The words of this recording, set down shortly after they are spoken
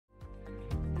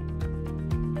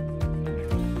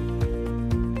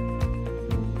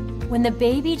When the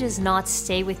baby does not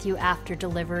stay with you after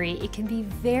delivery, it can be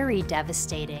very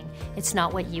devastating. It's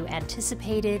not what you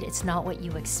anticipated, it's not what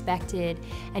you expected,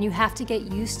 and you have to get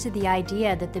used to the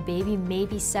idea that the baby may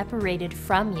be separated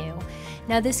from you.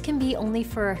 Now, this can be only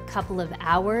for a couple of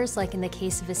hours, like in the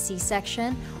case of a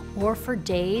C-section, or for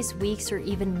days, weeks, or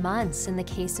even months in the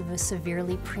case of a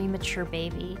severely premature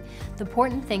baby. The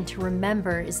important thing to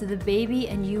remember is that the baby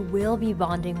and you will be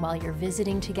bonding while you're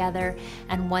visiting together,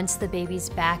 and once the baby's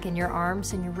back in your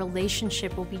arms, and your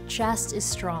relationship will be just as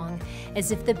strong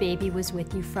as if the baby was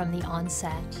with you from the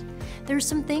onset. There's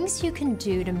some things you can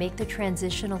do to make the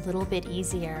transition a little bit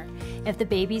easier. If the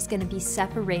baby's going to be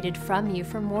separated from you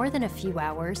for more than a few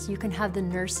hours, you can have the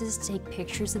nurses take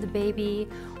pictures of the baby,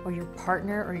 or your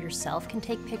partner or yourself can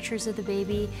take pictures of the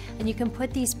baby, and you can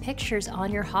put these pictures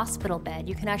on your hospital bed.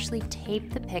 You can actually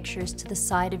tape the pictures to the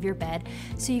side of your bed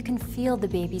so you can feel the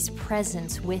baby's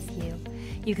presence with you.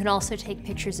 You can also take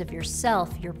pictures of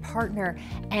yourself, your partner,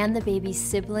 and the baby's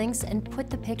siblings and put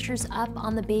the pictures up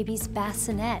on the baby's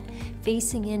bassinet,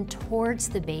 facing in towards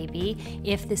the baby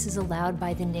if this is allowed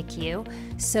by the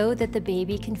NICU, so that the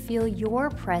baby can feel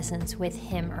your presence with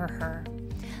him or her.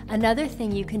 Another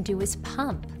thing you can do is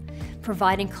pump.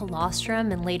 Providing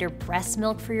colostrum and later breast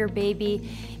milk for your baby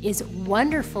is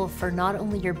wonderful for not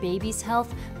only your baby's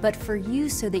health, but for you,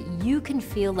 so that you can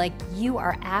feel like you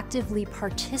are actively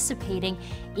participating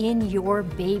in your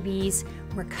baby's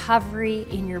recovery,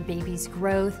 in your baby's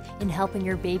growth, in helping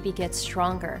your baby get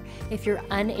stronger. If you're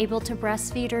unable to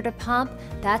breastfeed or to pump,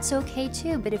 that's okay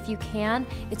too, but if you can,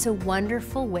 it's a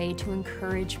wonderful way to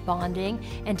encourage bonding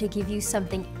and to give you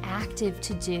something active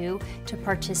to do to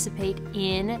participate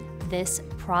in this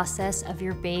process of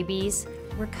your baby's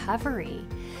recovery.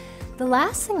 The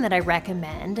last thing that I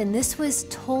recommend, and this was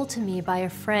told to me by a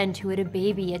friend who had a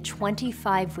baby at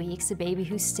 25 weeks, a baby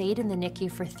who stayed in the NICU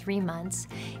for 3 months,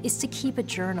 is to keep a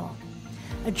journal.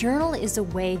 A journal is a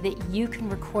way that you can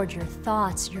record your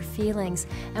thoughts, your feelings,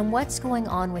 and what's going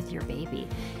on with your baby.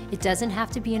 It doesn't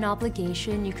have to be an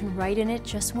obligation. You can write in it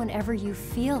just whenever you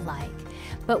feel like.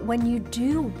 But when you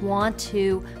do want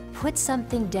to put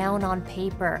something down on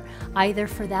paper, either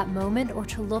for that moment or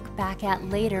to look back at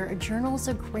later, a journal is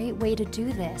a great way to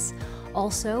do this.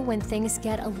 Also, when things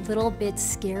get a little bit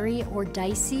scary or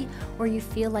dicey, or you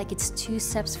feel like it's 2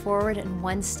 steps forward and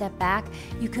 1 step back,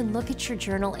 you can look at your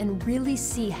journal and really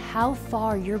see how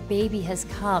far your baby has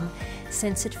come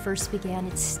since it first began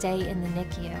its stay in the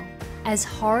NICU. As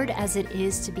hard as it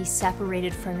is to be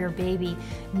separated from your baby,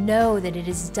 know that it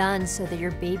is done so that your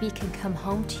baby can come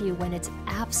home to you when it's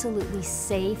absolutely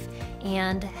safe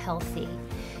and healthy.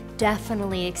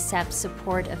 Definitely accept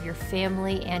support of your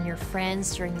family and your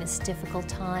friends during this difficult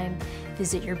time.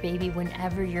 Visit your baby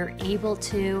whenever you're able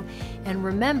to. And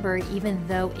remember, even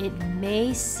though it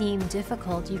may seem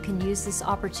difficult, you can use this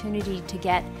opportunity to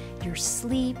get your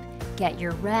sleep, get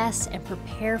your rest, and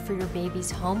prepare for your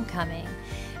baby's homecoming.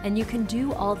 And you can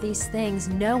do all these things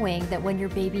knowing that when your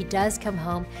baby does come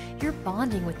home, your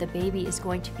bonding with the baby is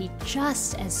going to be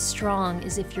just as strong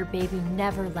as if your baby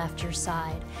never left your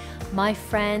side. My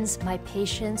friends, my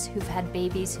patients who've had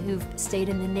babies who've stayed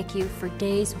in the NICU for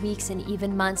days, weeks, and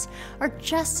even months are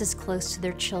just as close to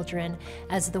their children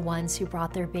as the ones who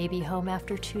brought their baby home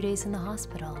after 2 days in the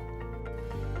hospital.